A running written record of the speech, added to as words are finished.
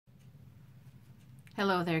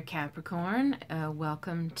Hello there, Capricorn.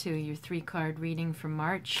 Welcome to your 3-card reading for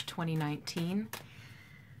March 2019.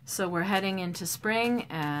 So we're heading into spring,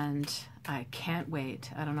 and I can't wait.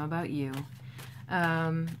 I don't know about you.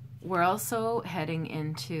 We're also heading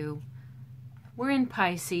into, we're in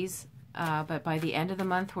Pisces, but by the end of the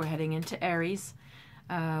month we're heading into Aries,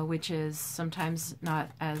 which is sometimes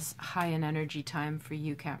not as high an energy time for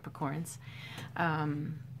you Capricorns.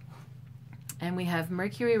 And we have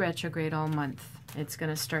Mercury retrograde all month. It's going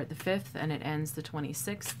to start the 5th and it ends the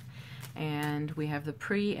 26th. And we have the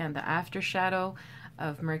pre and the after shadow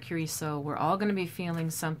of Mercury. So we're all going to be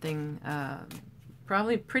feeling something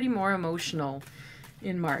probably pretty more emotional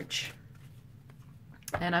in March.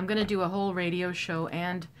 And I'm going to do a whole radio show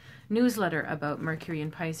and newsletter about Mercury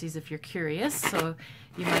in Pisces if you're curious. So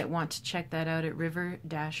you might want to check that out at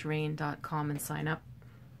river-rain.com and sign up.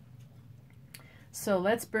 So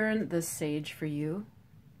let's burn the sage for you.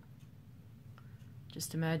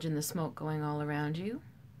 Just imagine the smoke going all around you,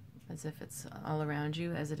 as if it's all around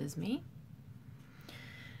you as it is me.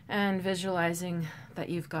 And visualizing that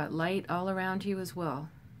you've got light all around you as well.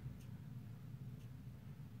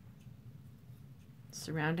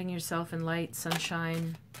 Surrounding yourself in light,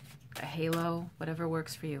 sunshine, a halo, whatever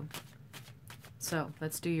works for you. So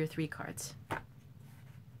let's do your 3 cards.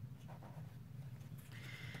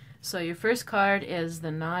 So your first card is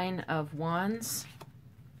the 9 of Wands.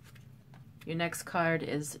 Your next card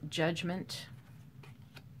is Judgment.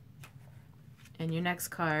 And your next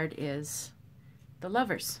card is the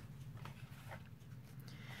Lovers.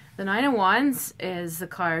 The 9 of Wands is the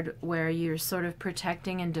card where you're sort of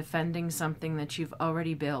protecting and defending something that you've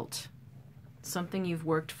already built. Something you've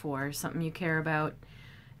worked for, something you care about,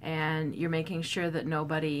 and you're making sure that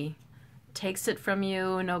nobody takes it from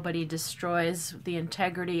you, nobody destroys the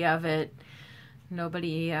integrity of it,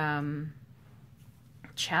 nobody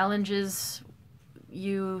challenges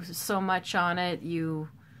you so much on it. You've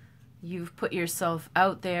put yourself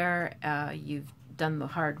out there, you've done the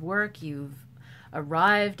hard work, you've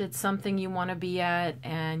arrived at something you want to be at,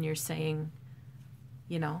 and you're saying,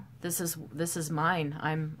 you know, this is mine.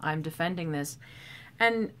 I'm defending this.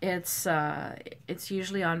 And it's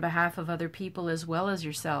usually on behalf of other people as well as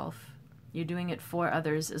yourself. You're doing it for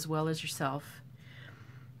others as well as yourself.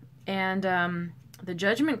 And the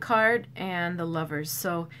Judgment card and the Lovers.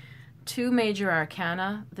 So 2 major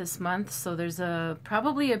arcana this month. So there's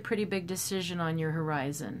probably a pretty big decision on your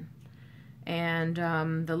horizon. And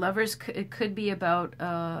the Lovers, it could be about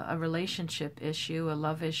a relationship issue, a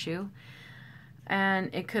love issue. And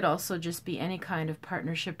it could also just be any kind of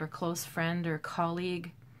partnership or close friend or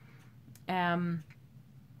colleague.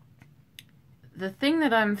 The thing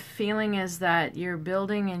that I'm feeling is that you're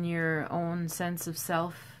building in your own sense of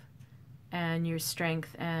self and your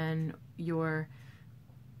strength and your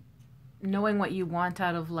knowing what you want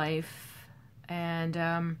out of life. And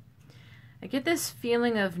I get this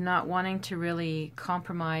feeling of not wanting to really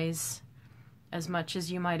compromise as much as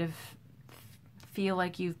you might have feel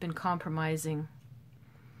like you've been compromising.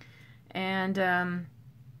 And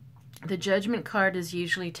the Judgment card is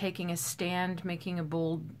usually taking a stand, making a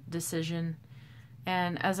bold decision.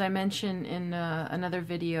 And as I mentioned in another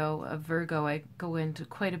video of Virgo, I go into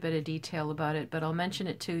quite a bit of detail about it, but I'll mention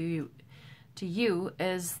it to you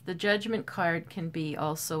as the Judgment card can be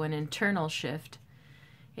also an internal shift.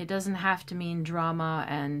 It doesn't have to mean drama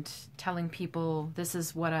and telling people this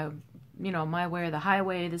is what my way or the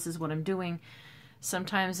highway, this is what I'm doing.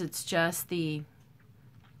 Sometimes it's just the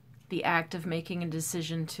act of making a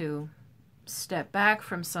decision to step back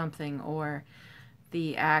from something, or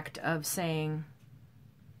the act of saying,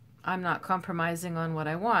 I'm not compromising on what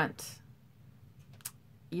I want.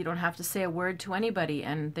 You don't have to say a word to anybody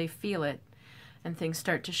and they feel it, and things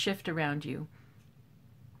start to shift around you.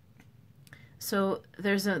 So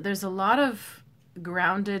there's a lot of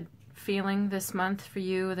grounded feeling this month for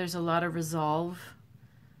you. There's a lot of resolve.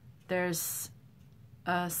 There's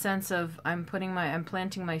a sense of I'm planting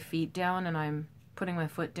my feet down and I'm putting my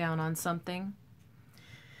foot down on something.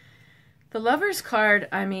 The Lovers card,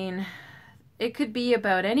 I mean, it could be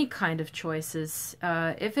about any kind of choices.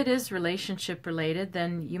 If it is relationship related,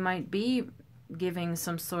 then you might be giving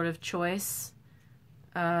some sort of choice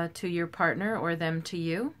to your partner or them to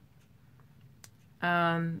you.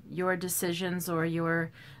 Your decisions or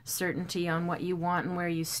your certainty on what you want and where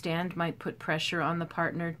you stand might put pressure on the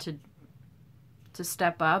partner to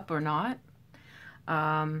step up or not.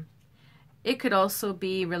 It could also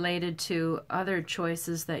be related to other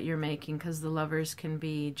choices that you're making, because the Lovers can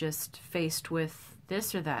be just faced with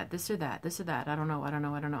this or that, this or that, this or that. I don't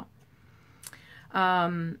know.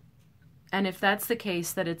 And if that's the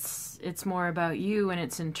case, that it's more about you and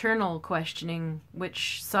it's internal questioning,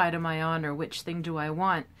 which side am I on or which thing do I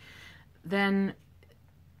want, then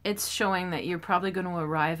it's showing that you're probably going to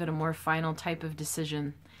arrive at a more final type of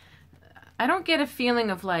decision. I don't get a feeling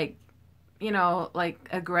of like, you know, like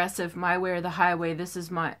aggressive, my way or the highway, this is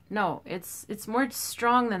my... No, it's more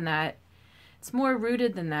strong than that. It's more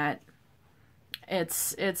rooted than that.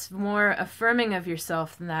 It's more affirming of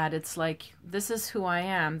yourself than that. It's like, this is who I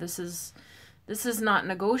am. This is not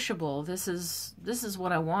negotiable. This is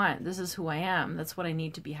what I want. This is who I am. That's what I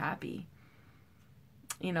need to be happy.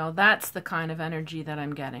 You know, that's the kind of energy that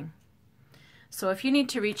I'm getting. So if you need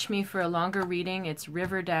to reach me for a longer reading, it's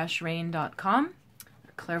river-rain.com.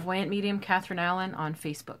 Clairvoyant Medium Catherine Allen on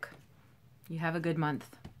Facebook. You have a good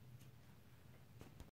month.